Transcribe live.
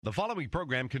The following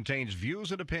program contains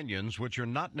views and opinions which are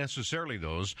not necessarily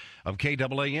those of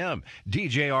KAAM,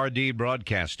 DJRD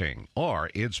Broadcasting, or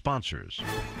its sponsors.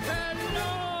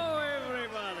 Hello,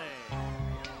 everybody.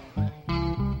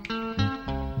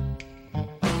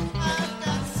 I've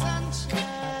got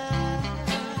sunshine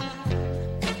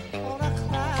on a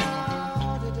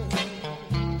cloudy day.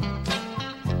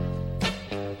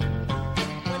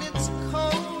 When it's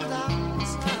cold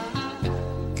outside,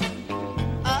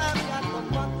 I've got the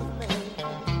month of May.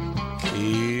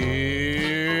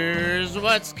 Here's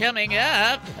what's coming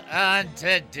up on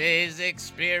today's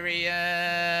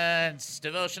experience.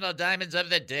 Devotional Diamonds of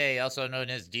the Day, also known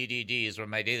as DDDs, where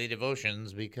my daily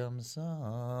devotions become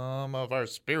some of our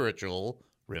spiritual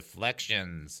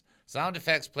reflections. Sound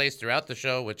effects placed throughout the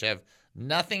show which have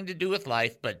nothing to do with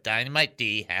life, but Dynamite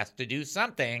D has to do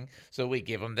something, so we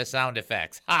give him the sound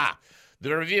effects. Ha!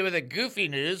 The review of the goofy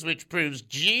news, which proves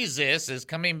Jesus is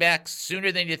coming back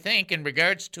sooner than you think in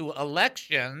regards to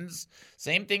elections.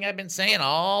 Same thing I've been saying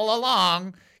all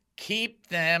along. Keep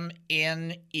them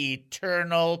in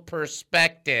eternal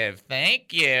perspective.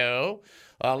 Thank you.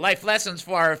 Life lessons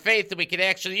for our faith that we could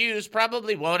actually use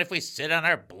probably won't if we sit on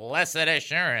our blessed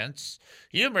assurance.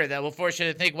 Humor that will force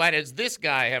you to think, why does this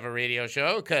guy have a radio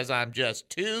show? Because I'm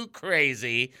just too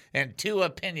crazy and too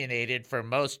opinionated for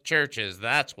most churches.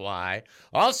 That's why.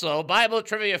 Also, Bible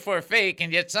trivia for fake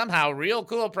and yet somehow real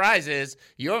cool prizes,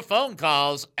 your phone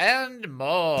calls, and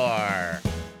more.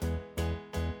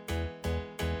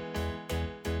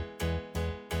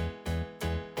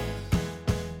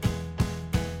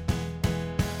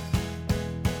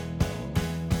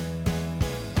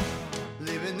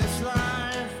 Living this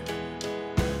life,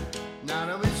 not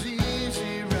always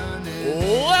easy running.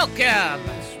 Welcome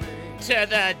to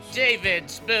the David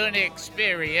Spoon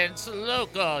Experience,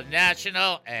 local,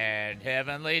 national, and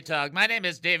heavenly talk. My name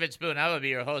is David Spoon. I will be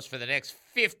your host for the next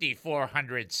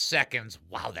 5,400 seconds.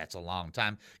 Wow, that's a long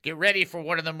time. Get ready for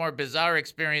one of the more bizarre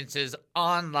experiences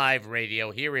on live radio.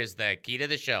 Here is the key to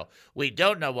the show. We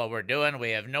don't know what we're doing.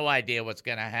 We have no idea what's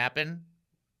going to happen,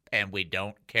 and we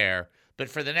don't care. But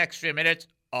for the next few minutes,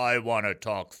 I want to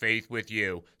talk faith with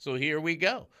you. So here we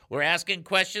go. We're asking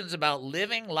questions about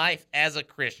living life as a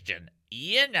Christian.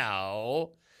 You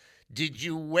know, did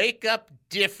you wake up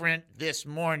different this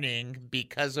morning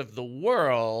because of the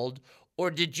world, or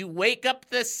did you wake up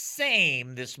the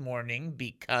same this morning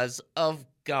because of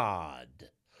God?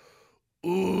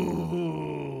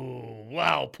 Ooh,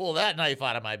 wow, pull that knife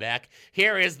out of my back.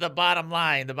 Here is the bottom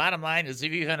line. The bottom line is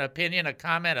if you have an opinion, a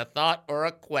comment, a thought, or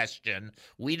a question,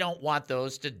 we don't want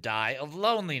those to die of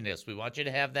loneliness. We want you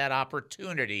to have that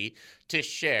opportunity to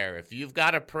share. If you've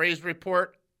got a praise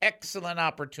report, excellent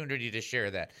opportunity to share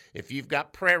that. If you've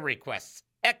got prayer requests,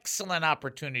 excellent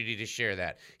opportunity to share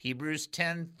that. Hebrews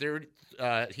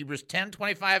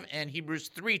 10:25 and Hebrews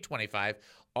 3:25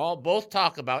 both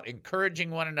talk about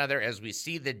encouraging one another as we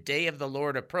see the day of the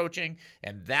Lord approaching,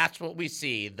 and that's what we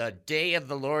see. The day of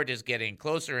the Lord is getting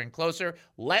closer and closer.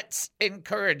 Let's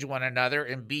encourage one another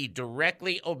and be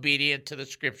directly obedient to the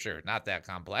Scripture. Not that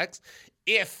complex.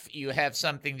 If you have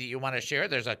something that you want to share,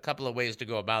 there's a couple of ways to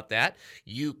go about that.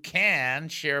 You can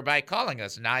share by calling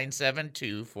us,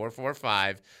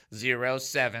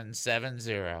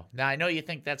 972-445-0770. Now, I know you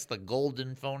think that's the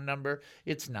golden phone number.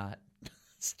 It's not.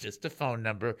 It's just a phone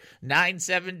number,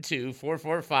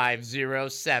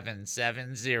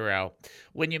 972-445-0770.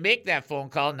 When you make that phone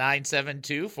call,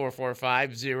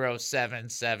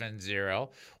 972-445-0770,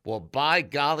 well, by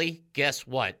golly, guess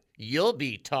what? You'll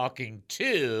be talking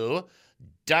to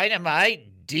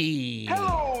Dynamite D.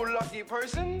 Hello, lucky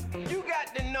person. You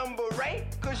got the number right,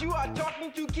 because you are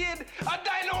talking to Kid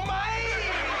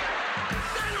Dynamite.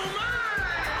 Dynamite!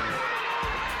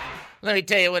 Let me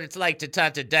tell you what it's like to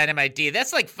talk to Dynamite D.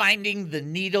 That's like finding the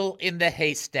needle in the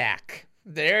haystack.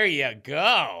 There you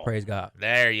go. Praise God.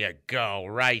 There you go,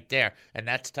 right there. And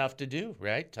that's tough to do,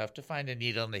 right? Tough to find a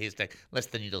needle in the haystack, unless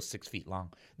the needle's 6 feet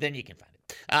long. Then you can find it.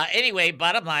 Anyway,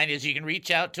 bottom line is you can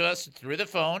reach out to us through the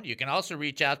phone. You can also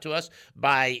reach out to us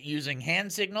by using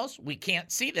hand signals. We can't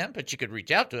see them, but you could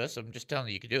reach out to us. I'm just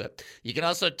telling you can do it. You can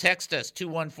also text us,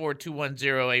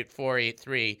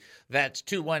 214-210-8483. That's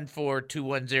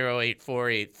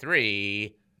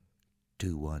 214-210-8483.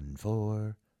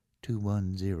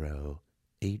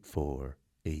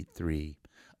 214-210-8483.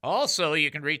 Also,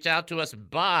 you can reach out to us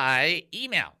by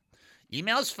email.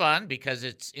 Email's fun because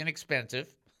it's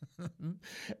inexpensive.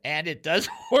 And it does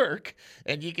work.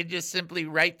 And you can just simply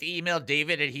write the email,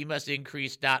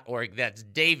 david@hemustincrease.org. That's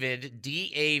David,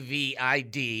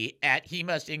 D-A-V-I-D, at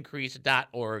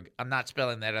hemustincrease.org. I'm not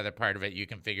spelling that other part of it. You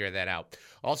can figure that out.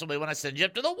 Also, we want to send you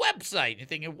up to the website. You're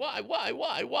thinking, why? Well,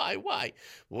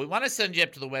 we want to send you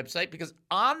up to the website because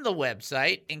on the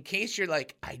website, in case you're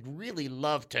like, I'd really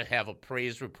love to have a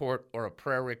praise report or a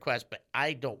prayer request, but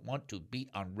I don't want to be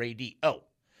on radio.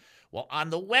 Well, on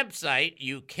the website,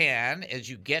 you can, as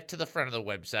you get to the front of the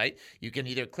website, you can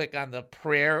either click on the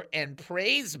prayer and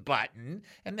praise button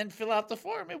and then fill out the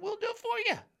form, and we'll do it for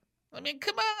you. I mean,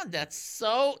 come on, that's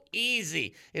so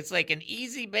easy. It's like an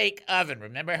easy bake oven.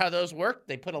 Remember how those work?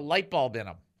 They put a light bulb in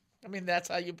them. I mean, that's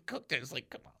how you cooked it. It's like,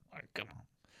 come on, all right, come on.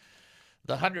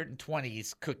 The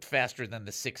 120s cooked faster than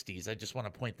the 60s. I just want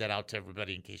to point that out to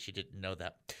everybody in case you didn't know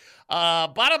that.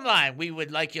 Bottom line, we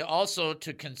would like you also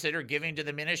to consider giving to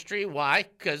the ministry. Why?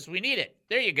 Because we need it.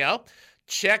 There you go.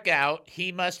 Check out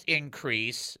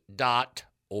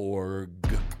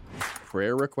hemustincrease.org.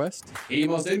 Prayer request?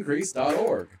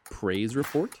 HeMustIncrease.org. Praise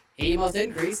report?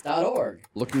 HeMustIncrease.org.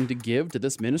 Looking to give to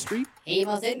this ministry?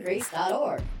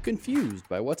 HeMustIncrease.org. Confused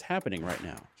by what's happening right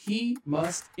now?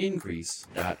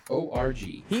 HeMustIncrease.org.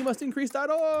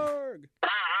 HeMustIncrease.org.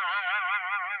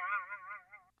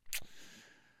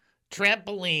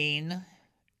 Trampoline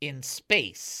in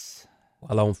space.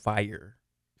 While on fire.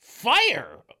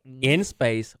 Fire! In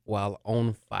space while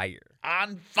on fire.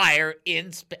 On fire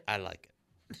in space. I like it.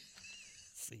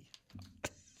 See.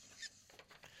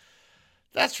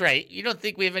 That's right. You don't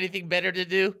think we have anything better to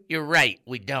do? You're right.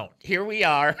 We don't. Here we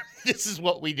are. This is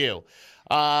what we do.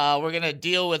 We're going to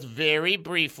deal with very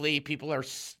briefly. People are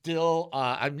still,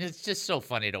 it's just so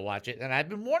funny to watch it. And I've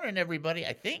been warning everybody.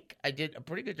 I think I did a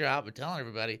pretty good job of telling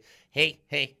everybody, hey,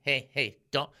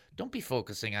 don't be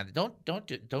focusing on it. Don't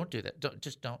do that. Don't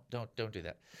do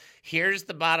that. Here's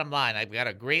the bottom line. I've got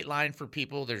a great line for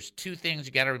people. There's two things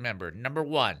you got to remember. Number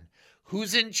one,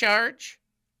 who's in charge?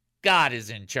 God is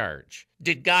in charge.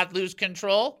 Did God lose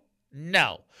control?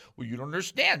 No. Well, you don't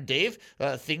understand, Dave.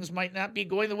 Things might not be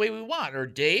going the way we want. Or,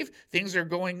 Dave, things are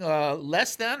going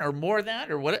less than or more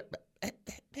than or what.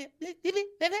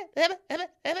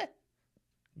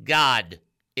 God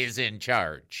is in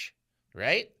charge,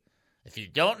 right? If you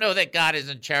don't know that God is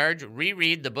in charge,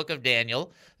 reread the book of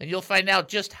Daniel, and you'll find out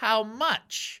just how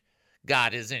much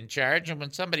God is in charge. And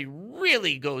when somebody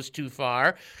really goes too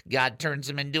far, God turns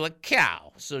them into a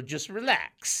cow. So just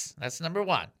relax. That's number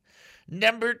one.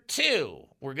 Number two,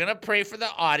 we're going to pray for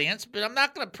the audience, but I'm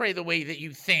not going to pray the way that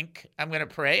you think I'm going to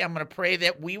pray. I'm going to pray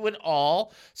that we would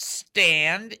all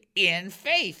stand in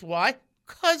faith. Why?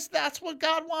 Because that's what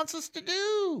God wants us to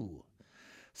do.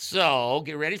 So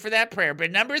get ready for that prayer.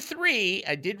 But number three,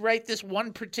 I did write this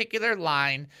one particular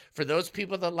line for those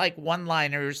people that like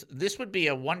one-liners. This would be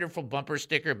a wonderful bumper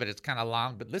sticker, but it's kind of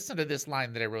long. But listen to this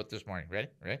line that I wrote this morning. Ready?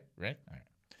 All right.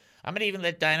 I'm going to even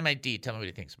let Dynamite D tell me what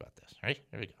he thinks about this. All right?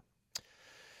 Here we go.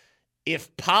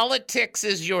 If politics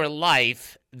is your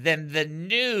life, then the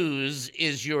news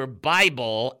is your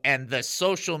Bible and the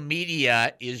social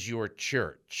media is your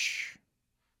church.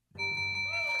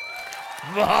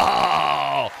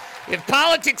 Whoa! If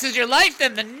politics is your life,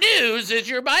 then the news is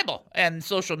your Bible and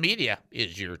social media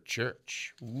is your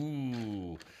church.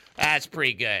 Ooh, that's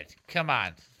pretty good. Come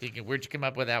on. Thinking, where'd you come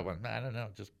up with that one? I don't know.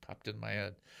 It just popped in my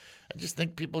head. I just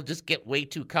think people just get way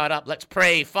too caught up. Let's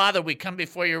pray. Father, we come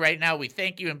before you right now. We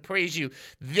thank you and praise you.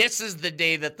 This is the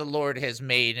day that the Lord has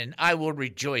made, and I will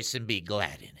rejoice and be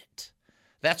glad in it.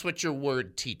 That's what your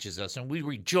word teaches us, and we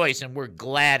rejoice and we're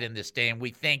glad in this day, and we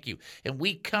thank you. And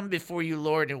we come before you,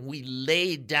 Lord, and we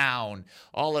lay down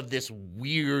all of this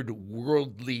weird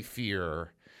worldly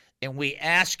fear, and we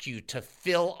ask you to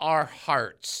fill our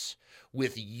hearts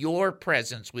with your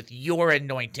presence, with your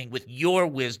anointing, with your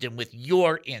wisdom, with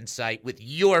your insight, with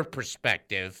your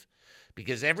perspective,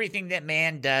 because everything that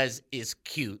man does is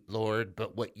cute, Lord,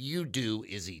 but what you do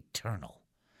is eternal.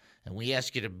 And we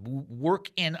ask you to work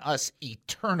in us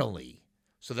eternally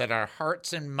so that our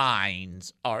hearts and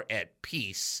minds are at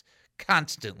peace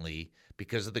constantly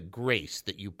because of the grace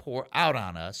that you pour out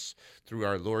on us through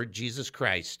our Lord Jesus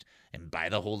Christ and by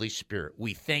the Holy Spirit.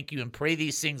 We thank you and pray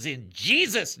these things in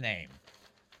Jesus' name.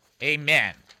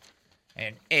 Amen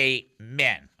and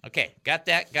amen. Okay, got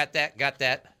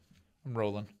that. I'm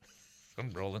rolling.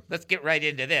 Let's get right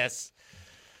into this.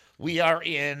 We are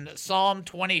in Psalm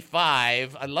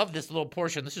 25. I love this little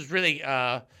portion. This is really,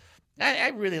 I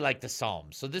really like the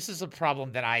Psalms. So this is a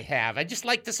problem that I have. I just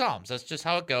like the Psalms. That's just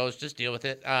how it goes. Just deal with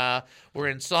it. We're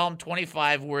in Psalm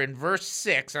 25. We're in verse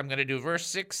 6. I'm going to do verse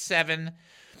 6, 7,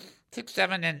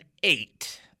 and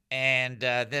 8. And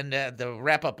then the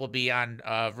wrap-up will be on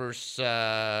verse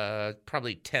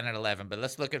probably 10 and 11. But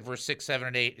let's look at verse 6, 7,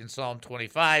 and 8 in Psalm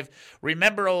 25.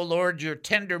 Remember, O Lord, your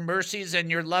tender mercies and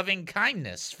your loving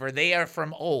kindness, for they are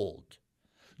from old.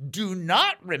 Do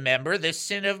not remember the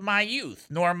sin of my youth,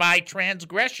 nor my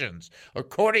transgressions.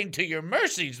 According to your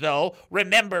mercies, though,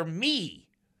 remember me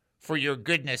for your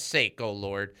goodness' sake, O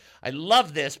Lord. I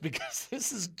love this because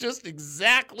this is just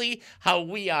exactly how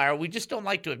we are. We just don't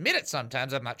like to admit it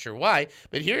sometimes. I'm not sure why.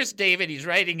 But here's David. He's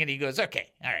writing, and he goes,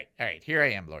 okay, all right, here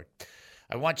I am, Lord.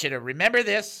 I want you to remember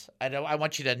this. I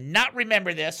want you to not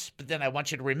remember this, but then I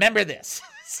want you to remember this.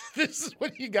 This is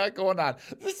what you got going on.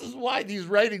 This is why these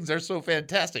writings are so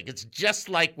fantastic. It's just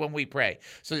like when we pray.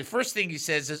 So the first thing he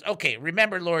says is, okay,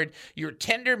 remember, Lord, your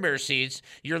tender mercies,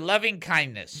 your loving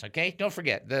kindness, okay? Don't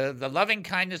forget, the loving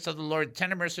kindness of the Lord,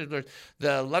 tender mercies of the Lord,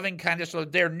 the loving kindness of the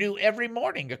Lord, they're new every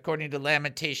morning, according to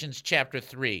Lamentations chapter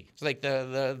 3. It's like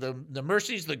the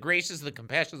mercies, the graces, the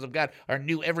compassions of God are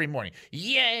new every morning.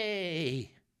 Yay!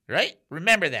 Right?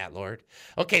 Remember that, Lord.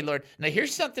 Okay, Lord. Now,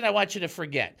 here's something I want you to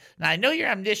forget. Now, I know you're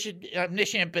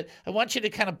omniscient, but I want you to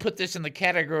kind of put this in the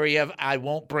category of I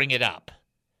won't bring it up.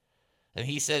 And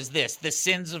he says this, the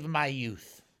sins of my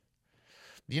youth.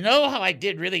 You know how I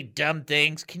did really dumb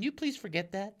things? Can you please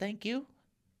forget that? Thank you.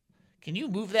 Can you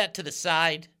move that to the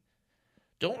side?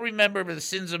 Don't remember the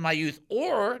sins of my youth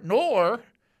nor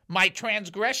my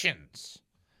transgressions.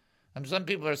 Some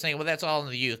people are saying, well, that's all in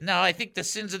the youth. No, I think the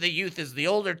sins of the youth is the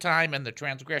older time and the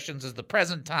transgressions is the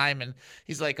present time. And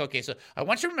he's like, okay, so I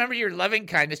want you to remember your loving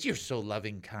kindness. You're so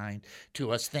loving kind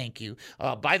to us. Thank you.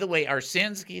 By the way, our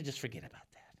sins, can you just forget about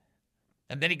that?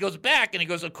 And then he goes back and he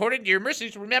goes, according to your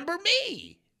mercies, remember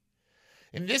me.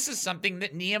 And this is something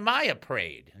that Nehemiah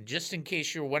prayed. And just in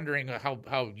case you're wondering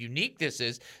how unique this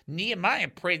is, Nehemiah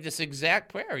prayed this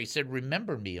exact prayer. He said,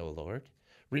 remember me, O Lord.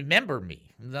 Remember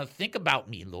me. Now think about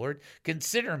me, Lord.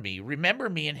 Consider me. Remember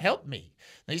me and help me.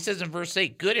 Now he says in verse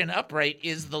 8, good and upright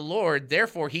is the Lord.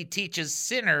 Therefore, he teaches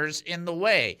sinners in the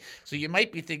way. So you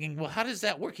might be thinking, well, how does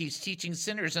that work? He's teaching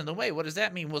sinners in the way. What does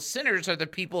that mean? Well, sinners are the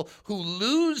people who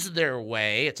lose their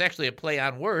way. It's actually a play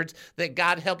on words that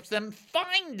God helps them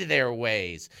find their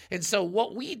ways. And so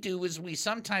what we do is we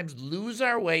sometimes lose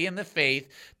our way in the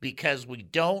faith because we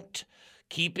don't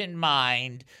keep in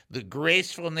mind the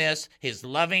gracefulness, his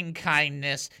loving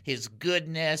kindness, his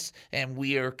goodness, and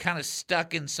we are kind of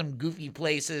stuck in some goofy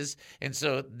places. And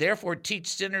so, therefore, teach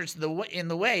sinners in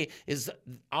the way is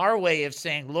our way of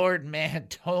saying, Lord, man,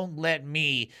 don't let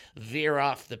me veer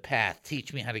off the path.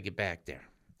 Teach me how to get back there.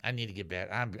 I need to get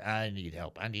back. I need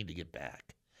help. I need to get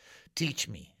back. Teach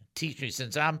me. Teach me.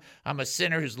 Since I'm a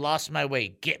sinner who's lost my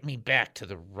way, get me back to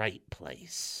the right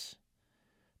place.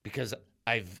 Because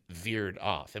I've veered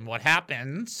off. And what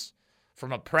happens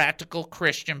from a practical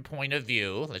Christian point of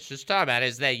view, let's just talk about it,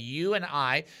 is that you and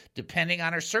I, depending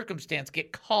on our circumstance,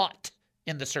 get caught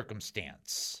in the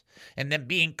circumstance. And then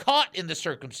being caught in the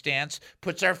circumstance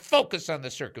puts our focus on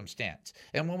the circumstance.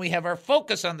 And when we have our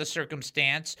focus on the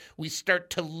circumstance, we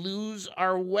start to lose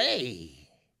our way.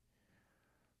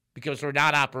 Because we're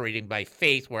not operating by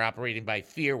faith, we're operating by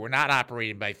fear. We're not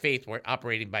operating by faith, we're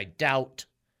operating by doubt.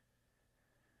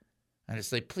 And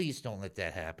it's like, please don't let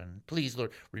that happen. Please,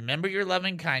 Lord, remember your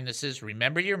loving kindnesses.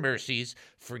 Remember your mercies.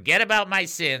 Forget about my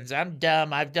sins. I'm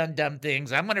dumb. I've done dumb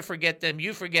things. I'm going to forget them.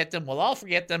 You forget them. We'll all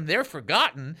forget them. They're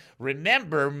forgotten.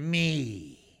 Remember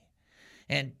me.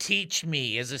 And teach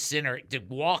me as a sinner to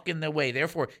walk in the way.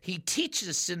 Therefore, he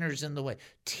teaches sinners in the way.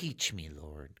 Teach me,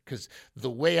 Lord, because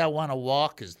the way I want to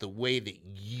walk is the way that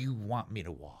you want me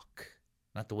to walk,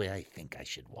 not the way I think I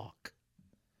should walk.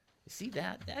 See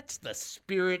that? That's the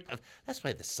spirit of, that's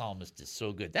why the psalmist is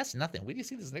so good. That's nothing. When you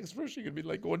see this next verse, you're going to be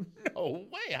like going, no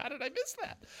way, how did I miss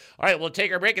that? All right, we'll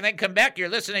take our break and then come back. You're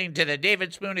listening to the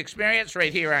David Spoon Experience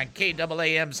right here on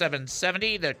KAAM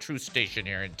 770, the truth station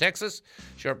here in Texas.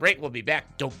 Short break, we'll be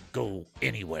back. Don't go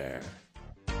anywhere.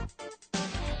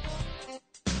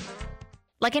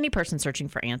 Like any person searching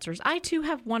for answers, I too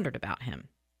have wondered about him.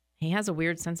 He has a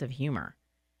weird sense of humor.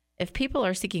 If people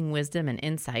are seeking wisdom and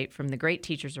insight from the great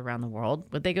teachers around the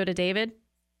world, would they go to David?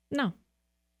 No,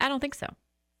 I don't think so.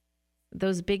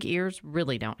 Those big ears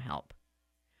really don't help.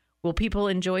 Will people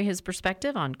enjoy his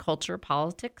perspective on culture,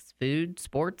 politics, food,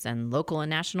 sports, and local and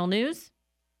national news?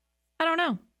 I don't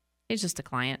know. He's just a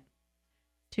client.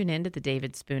 Tune in to the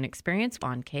David Spoon Experience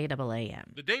on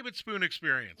KAAM. The David Spoon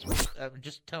Experience. I'm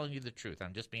just telling you the truth.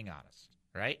 I'm just being honest.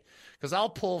 Right? Because I'll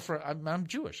pull from, I'm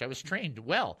Jewish. I was trained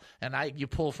well, and you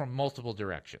pull from multiple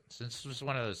directions. This was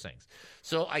one of those things.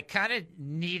 So I kind of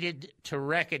needed to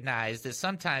recognize that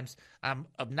sometimes I'm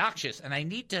obnoxious, and I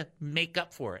need to make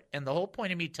up for it. And the whole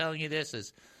point of me telling you this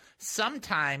is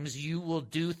sometimes you will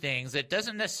do things that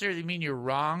doesn't necessarily mean you're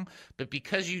wrong, but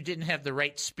because you didn't have the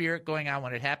right spirit going on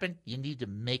when it happened, you need to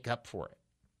make up for it.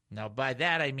 Now, by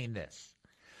that, I mean this.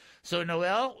 So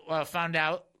Noelle found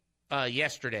out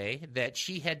yesterday that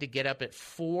she had to get up at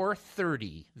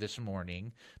 4:30 this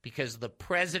morning because the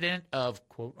president of,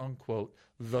 quote unquote,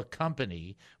 the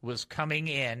company was coming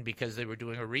in because they were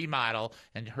doing a remodel,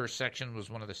 and her section was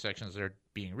one of the sections that are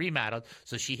being remodeled.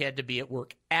 So she had to be at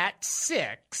work at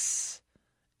 6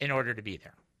 in order to be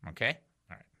there. Okay?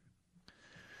 All right.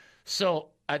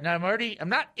 So now I'm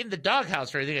not in the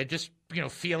doghouse or anything. I just,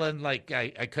 feeling like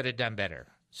I could have done better.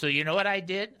 So you know what I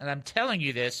did? And I'm telling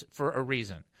you this for a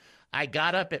reason. I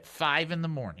got up at 5 in the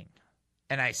morning,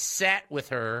 and I sat with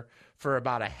her for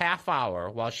about a half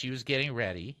hour while she was getting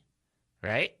ready,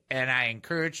 right? And I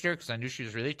encouraged her because I knew she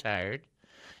was really tired.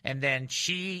 And then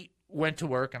she went to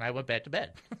work, and I went back to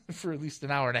bed for at least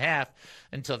an hour and a half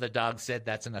until the dog said,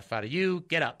 "That's enough out of you.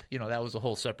 Get up." That was a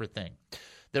whole separate thing.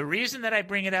 The reason that I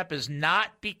bring it up is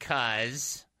not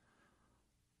because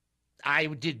I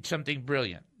did something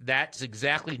brilliant. That's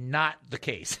exactly not the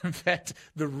case. In fact,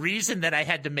 the reason that I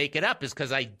had to make it up is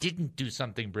because I didn't do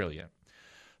something brilliant.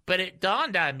 But it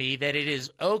dawned on me that it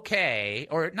is okay,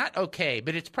 or not okay,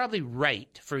 but it's probably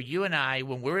right for you and I,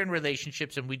 when we're in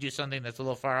relationships and we do something that's a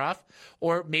little far off,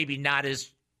 or maybe not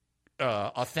as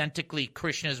authentically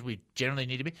Christian as we generally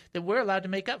need to be, that we're allowed to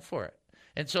make up for it.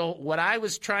 And so what I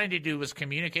was trying to do was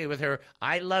communicate with her,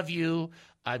 I love you.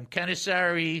 I'm kind of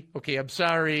sorry. Okay, I'm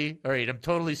sorry. All right, I'm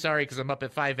totally sorry because I'm up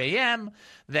at 5 a.m.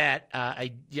 that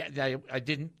I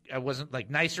wasn't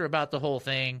like nicer about the whole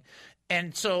thing.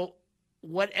 And so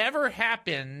whatever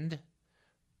happened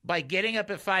by getting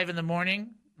up at 5 in the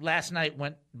morning, last night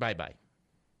went bye-bye.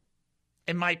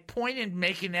 And my point in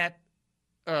making that,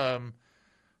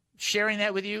 sharing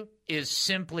that with you is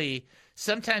simply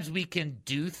sometimes we can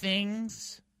do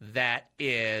things that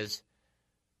is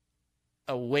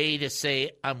a way to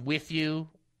say I'm with you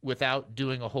without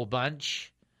doing a whole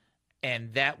bunch,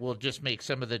 and that will just make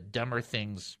some of the dumber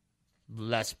things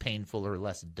less painful or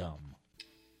less dumb.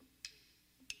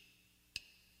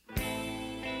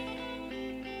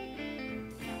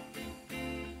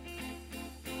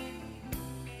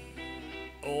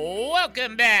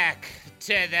 Welcome back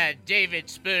to the David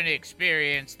Spoon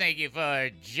Experience. Thank you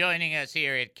for joining us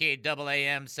here at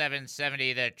KAAM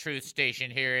 770, the truth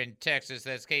station here in Texas.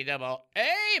 That's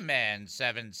KAAM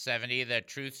 770, the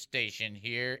truth station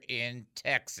here in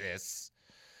Texas.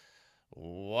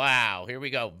 Wow, here we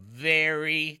go.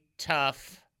 Very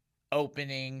tough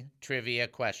opening trivia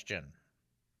question.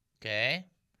 Okay?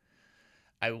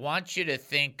 I want you to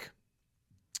think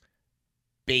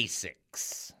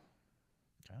basics.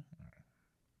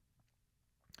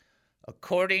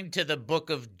 According to the book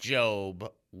of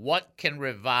Job, what can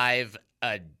revive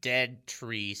a dead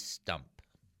tree stump?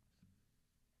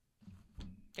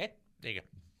 Okay, there you go.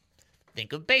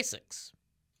 Think of basics.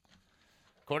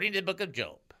 According to the book of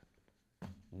Job,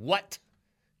 what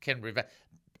can revive?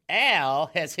 Al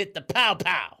has hit the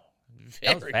pow-pow.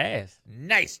 That was fast.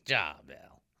 Nice job,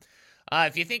 Al.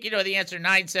 If you think you know the answer,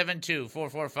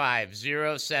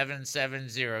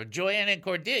 972-445-0770. Joanne and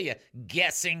Cordelia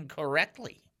guessing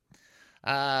correctly.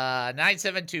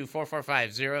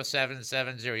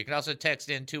 972-445-0770. You can also text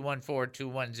in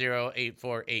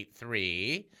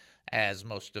 214-210-8483, as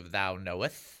most of thou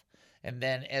knoweth. And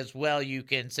then as well, you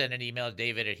can send an email,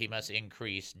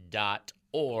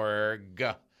 david@hemustincrease.org.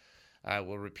 I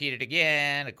will repeat it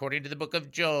again. According to the book of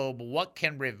Job, what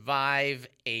can revive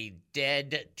a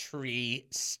dead tree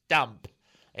stump?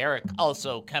 Eric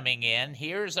also coming in.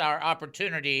 Here's our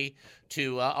opportunity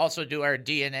to also do our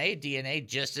DNA. DNA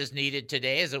just as needed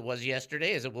today as it was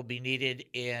yesterday, as it will be needed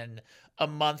in a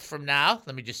month from now.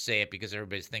 Let me just say it because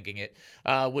everybody's thinking it,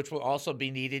 which will also be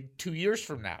needed 2 years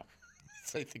from now.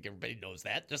 So I think everybody knows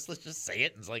that. Let's just say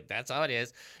it. It's like, that's how it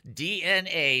is.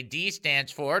 DNA. D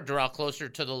stands for draw closer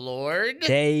to the Lord.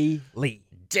 Daily.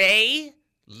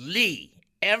 Daily.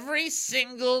 Every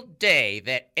single day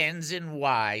that ends in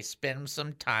Y, spend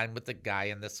some time with the guy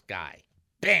in the sky.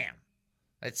 Bam.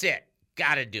 That's it.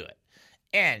 Gotta do it.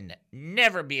 N,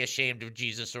 never be ashamed of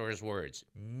Jesus or his words.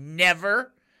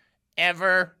 Never,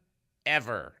 ever,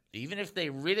 ever. Even if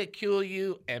they ridicule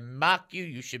you and mock you,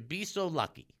 you should be so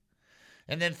lucky.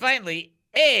 And then finally,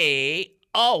 A,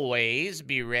 always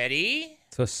be ready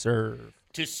to serve.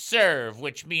 To serve,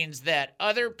 which means that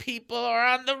other people are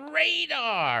on the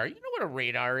radar. You know what a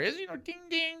radar is. Ding,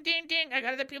 ding, ding, ding. I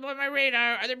got other people on my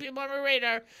radar. Other people on my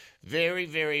radar. Very,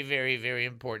 very, very, very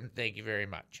important. Thank you very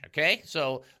much. Okay?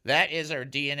 So that is our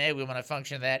DNA. We want to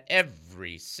function that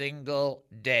every single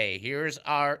day. Here's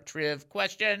our triv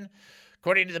question.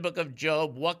 According to the book of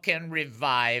Job, what can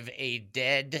revive a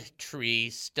dead tree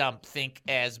stump? Think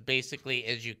as basically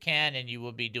as you can, and you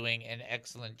will be doing an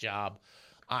excellent job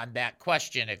on that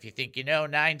question. If you think you know,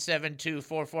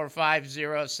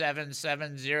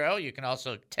 972-445-0770. You can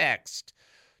also text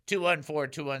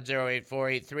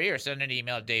 214-210-8483 or send an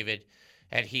email, David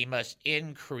at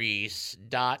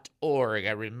hemustincrease.org.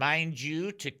 I remind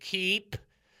you to keep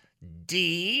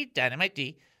Dynamite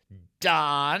D,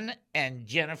 Don, and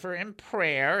Jennifer in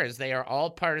prayer, as they are all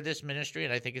part of this ministry,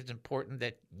 and I think it's important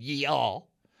that ye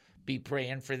all be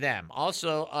praying for them.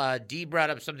 Also, Dee brought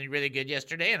up something really good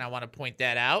yesterday, and I want to point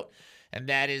that out, and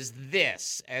that is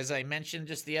this. As I mentioned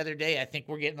just the other day, I think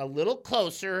we're getting a little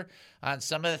closer on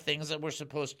some of the things that I'm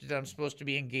supposed to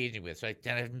be engaging with. So I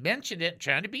mentioned it,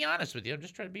 trying to be honest with you. I'm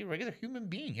just trying to be a regular human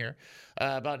being here.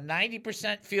 About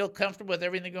 90% feel comfortable with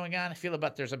everything going on. I feel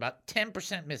there's about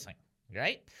 10% missing.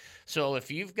 Right? So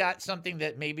if you've got something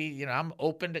that maybe, I'm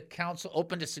open to counsel,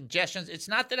 open to suggestions. It's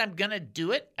not that I'm going to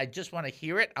do it. I just want to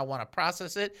hear it. I want to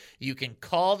process it. You can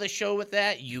call the show with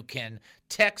that. You can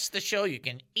text the show. You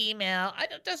can email.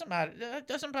 It doesn't matter. It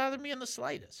doesn't bother me in the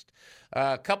slightest.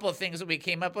 A couple of things that we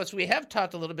came up with. So we have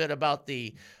talked a little bit about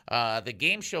the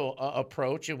game show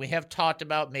approach, and we have talked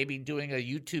about maybe doing a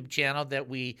YouTube channel that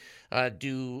we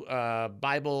do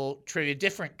Bible trivia,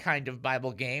 different kind of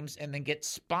Bible games, and then get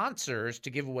sponsors to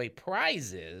give away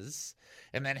prizes,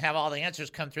 and then have all the answers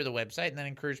come through the website, and then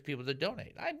encourage people to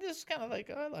donate. I'm just kind of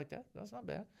like, I like that. That's not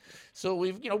bad. So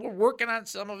we're working on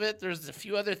some of it. There's a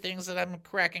few other things that I'm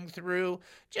cracking through.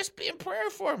 Just be in prayer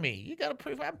for me. You got to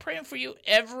pray. I'm praying for you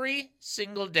every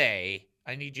single day.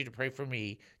 I need you to pray for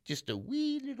me just a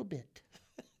wee little bit.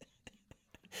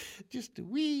 Just a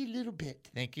wee little bit.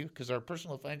 Thank you, because our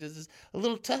personal finances is a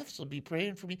little tough, so be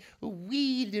praying for me a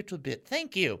wee little bit.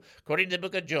 Thank you. According to the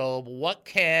book of Job, what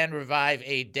can revive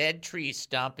a dead tree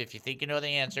stump? If you think you know the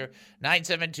answer,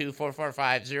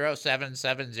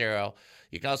 972-445-0770.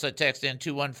 You can also text in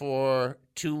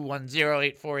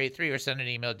 214-210-8483 or send an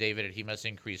email, David at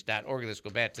hemustincrease.org. Let's go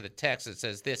back to the text. It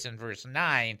says this in verse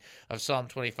 9 of Psalm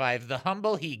 25. The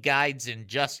humble he guides in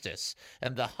justice,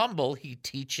 and the humble he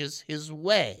teaches his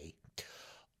way.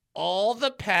 All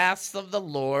the paths of the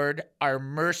Lord are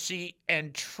mercy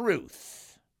and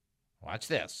truth. Watch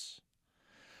this.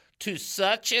 To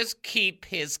such as keep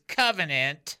his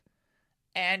covenant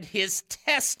and his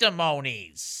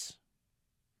testimonies.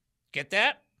 Get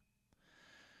that?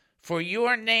 For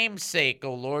your name's sake,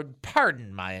 O Lord,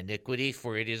 pardon my iniquity,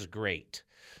 for it is great.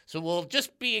 So we'll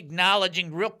just be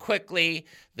acknowledging real quickly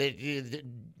that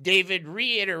David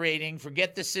reiterating,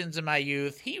 forget the sins of my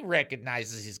youth. He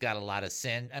recognizes he's got a lot of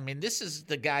sin. I mean, this is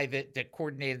the guy that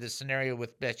coordinated the scenario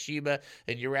with Bathsheba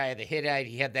and Uriah the Hittite.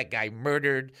 He had that guy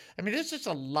murdered. I mean, there's just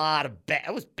a lot of bad.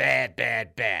 It was bad,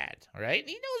 all right?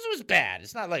 He knows it was bad.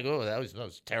 It's not like, oh, that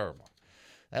was terrible.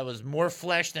 That was more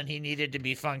flesh than he needed to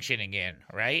be functioning in,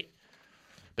 right?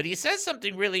 But he says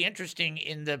something really interesting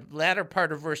in the latter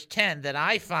part of verse 10 that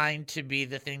I find to be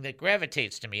the thing that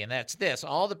gravitates to me, and that's this.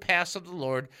 All the paths of the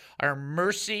Lord are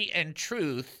mercy and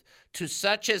truth to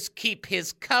such as keep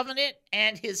his covenant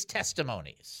and his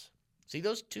testimonies. See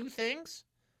those two things?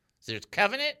 There's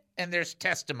covenant and there's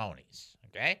testimonies,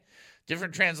 okay?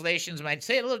 Different translations might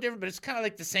say it a little different, but it's kind of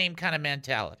like the same kind of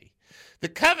mentality. The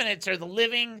covenants are the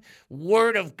living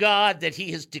word of God that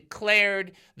he has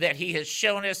declared, that he has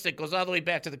shown us, that goes all the way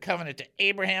back to the covenant to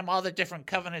Abraham, all the different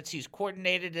covenants he's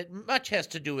coordinated. It much has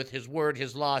to do with his word,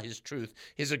 his law, his truth,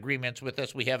 his agreements with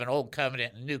us. We have an old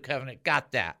covenant and a new covenant.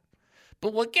 Got that.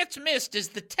 But what gets missed is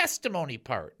the testimony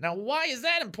part. Now, why is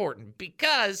that important?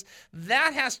 Because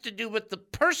that has to do with the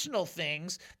personal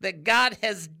things that God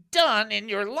has done in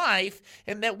your life,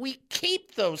 and that we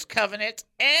keep those covenants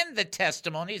and the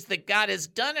testimonies that God has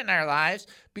done in our lives,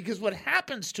 because what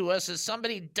happens to us is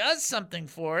somebody does something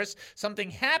for us,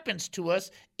 something happens to us,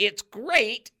 it's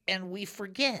great, and we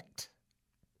forget.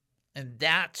 And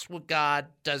that's what God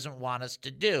doesn't want us to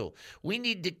do. We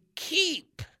need to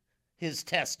keep his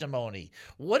testimony.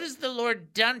 What has the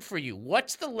Lord done for you?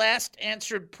 What's the last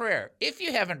answered prayer? If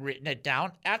you haven't written it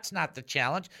down, that's not the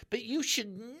challenge, but you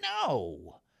should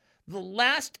know the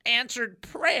last answered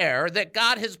prayer that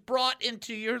God has brought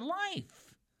into your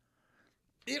life.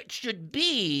 It should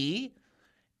be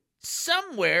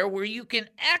somewhere where you can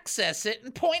access it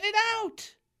and point it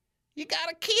out. You got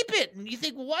to keep it. And you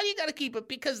think, well, why do you got to keep it?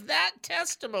 Because that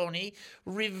testimony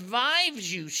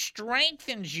revives you,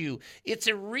 strengthens you. It's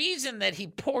a reason that he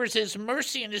pours his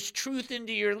mercy and his truth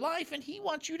into your life, and he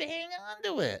wants you to hang on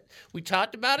to it. We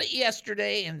talked about it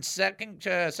yesterday in Second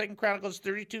Chronicles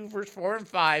 32, verse 4 and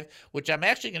 5, which I'm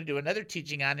actually going to do another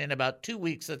teaching on in about 2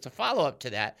 weeks. That's a follow-up to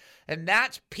that. And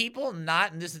that's people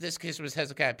not, and this case was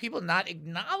Hezekiah, people not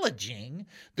acknowledging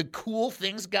the cool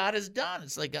things God has done.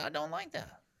 It's like, God don't like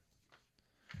that.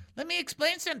 Let me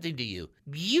explain something to you.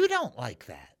 You don't like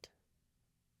that.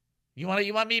 You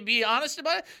want me to be honest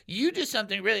about it? You do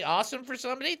something really awesome for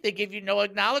somebody, they give you no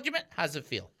acknowledgement. How's it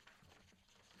feel?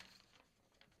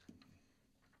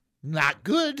 Not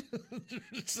good.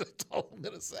 That's all I'm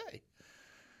gonna say.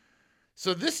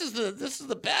 So this is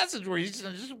the passage where he's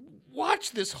going to just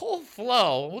watch this whole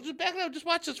flow. We'll just back it up. Just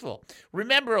watch this flow.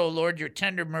 Remember, O Lord, your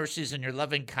tender mercies and your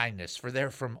loving kindness, for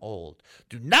they're from old.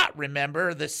 Do not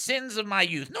remember the sins of my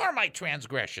youth, nor my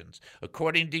transgressions.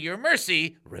 According to your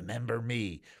mercy, remember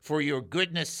me. For your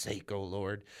goodness' sake, O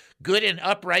Lord. Good and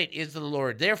upright is the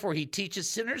Lord. Therefore he teaches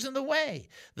sinners in the way.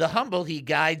 The humble he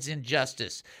guides in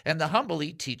justice, and the humble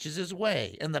he teaches his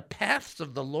way. And the paths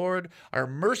of the Lord are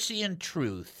mercy and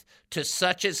truth to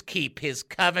such as keep his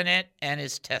covenant and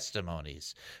his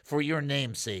testimonies. For your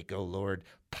name's sake, O Lord,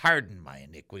 pardon my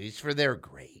iniquities, for they're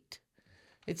great.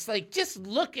 It's like, just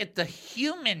look at the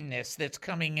humanness that's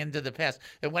coming into the past.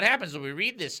 And what happens when we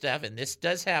read this stuff, and this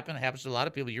does happen, it happens to a lot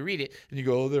of people, you read it, and you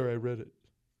go, oh, there, I read it.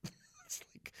 It's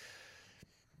like,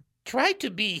 try to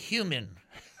be human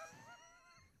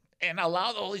and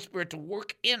allow the Holy Spirit to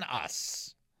work in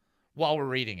us while we're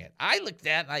reading it. I look at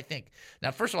that and I think,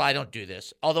 now, first of all, I don't do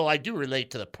this, although I do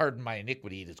relate to the pardon my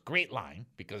iniquity. It's a great line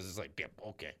because it's like, yeah,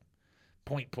 okay,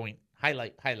 point,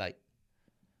 highlight.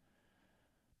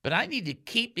 But I need to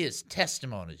keep his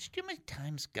testimonies. Do you know how many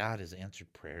times God has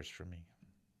answered prayers for me?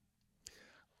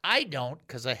 I don't,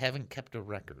 because I haven't kept a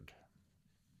record.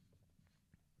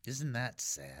 Isn't that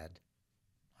sad?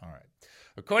 All right.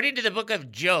 According to the book of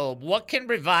Job, what can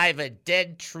revive a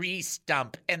dead tree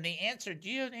stump? And the answer, do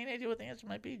you have any idea what the answer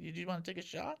might be? Do you want to take a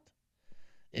shot?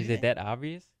 Is it that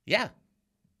obvious? Yeah.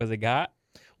 Was it God?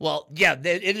 Well, yeah,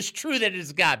 it is true that it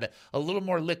is God, but a little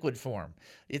more liquid form.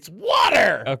 It's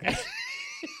water. Okay.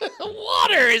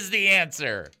 Water is the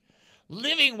answer.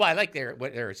 Living water, like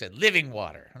what Eric said, living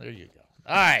water. There you go.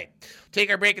 All right.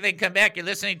 Take our break and then come back. You're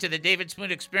listening to the David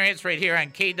Spoon Experience right here on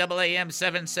KAAM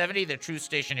 770, the true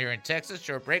station here in Texas.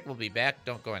 Short break. We'll be back.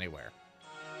 Don't go anywhere.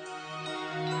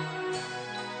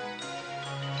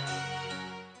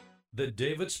 The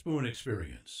David Spoon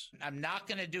Experience. I'm not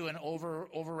going to do an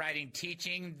overriding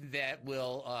teaching that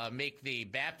will make the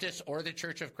Baptist or the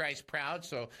Church of Christ proud,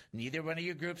 so neither one of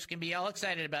you groups can be all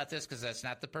excited about this because that's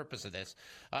not the purpose of this.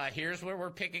 Here's where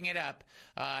we're picking it up.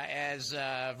 As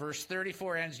verse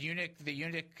 34 ends, the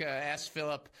eunuch asked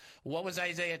Philip, what was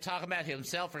Isaiah talking about,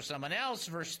 himself or someone else?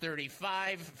 Verse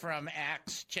 35 from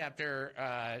Acts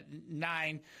chapter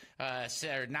 9,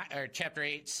 or chapter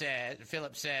 8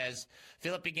 says,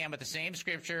 Philip began with the same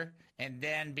scripture and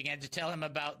then began to tell him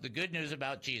about the good news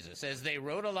about Jesus. As they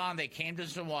rode along, they came to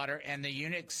some water, and the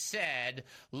eunuch said,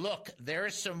 look, there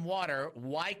is some water.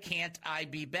 Why can't I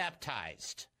be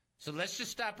baptized? So let's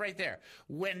just stop right there.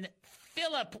 When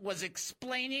Philip was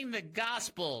explaining the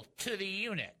gospel to the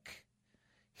eunuch,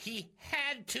 he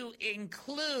had to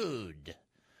include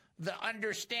the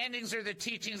understandings or the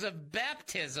teachings of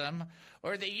baptism,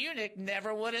 or the eunuch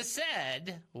never would have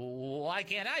said, why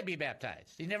can't I be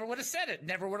baptized? He never would have said it,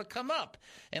 never would have come up,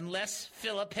 unless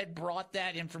Philip had brought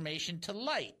that information to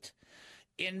light.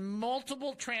 In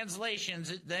multiple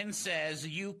translations, it then says,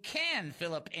 you can,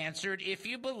 Philip answered, if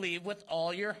you believe with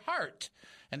all your heart.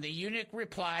 And the eunuch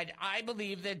replied, I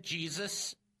believe that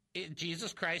Jesus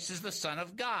Christ is the Son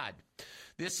of God.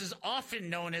 This is often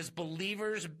known as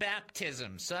believer's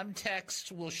baptism. Some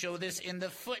texts will show this in the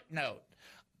footnote.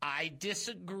 I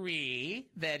disagree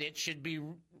that it should be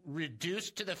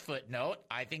reduced to the footnote.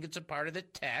 I think it's a part of the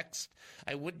text.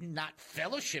 I would not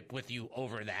fellowship with you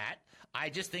over that. I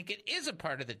just think it is a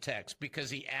part of the text because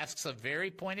he asks a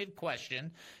very pointed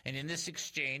question, and in this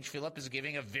exchange, Philip is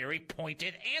giving a very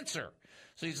pointed answer.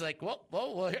 So he's like,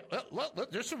 well,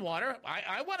 there's some water.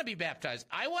 I want to be baptized.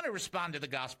 I want to respond to the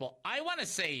gospel. I want to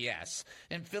say yes.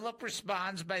 And Philip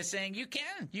responds by saying, you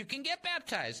can get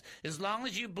baptized. As long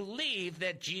as you believe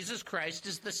that Jesus Christ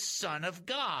is the Son of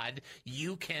God,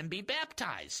 you can be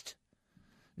baptized.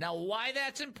 Now, why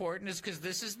that's important is because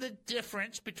this is the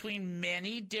difference between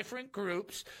many different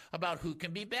groups about who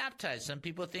can be baptized. Some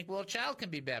people think, well, a child can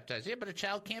be baptized. Yeah, but a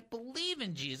child can't believe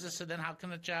in Jesus, so then how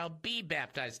can a child be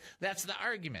baptized? That's the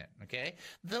argument, okay?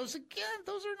 Those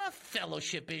are not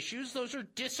fellowship issues. Those are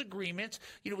disagreements.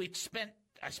 You know,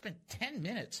 I spent 10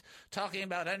 minutes talking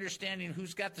about understanding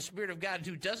who's got the Spirit of God and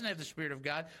who doesn't have the Spirit of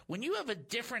God. When you have a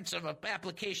difference of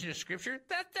application of Scripture,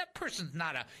 that person's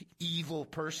not an evil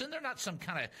person. They're not some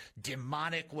kind of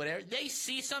demonic whatever. They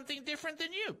see something different than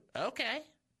you. Okay.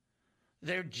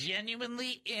 They're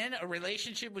genuinely in a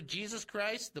relationship with Jesus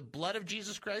Christ. The blood of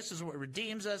Jesus Christ is what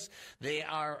redeems us. They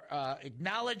are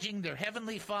acknowledging their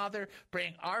heavenly Father,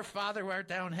 praying, Our Father who art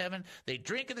thou in heaven. They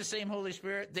drink of the same Holy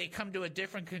Spirit. They come to a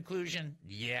different conclusion.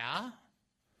 Yeah.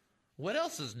 What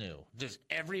else is new? Does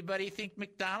everybody think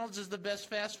McDonald's is the best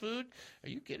fast food? Are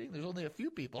you kidding? There's only a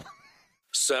few people.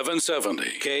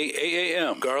 770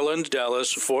 KAAM, Garland,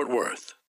 Dallas, Fort Worth.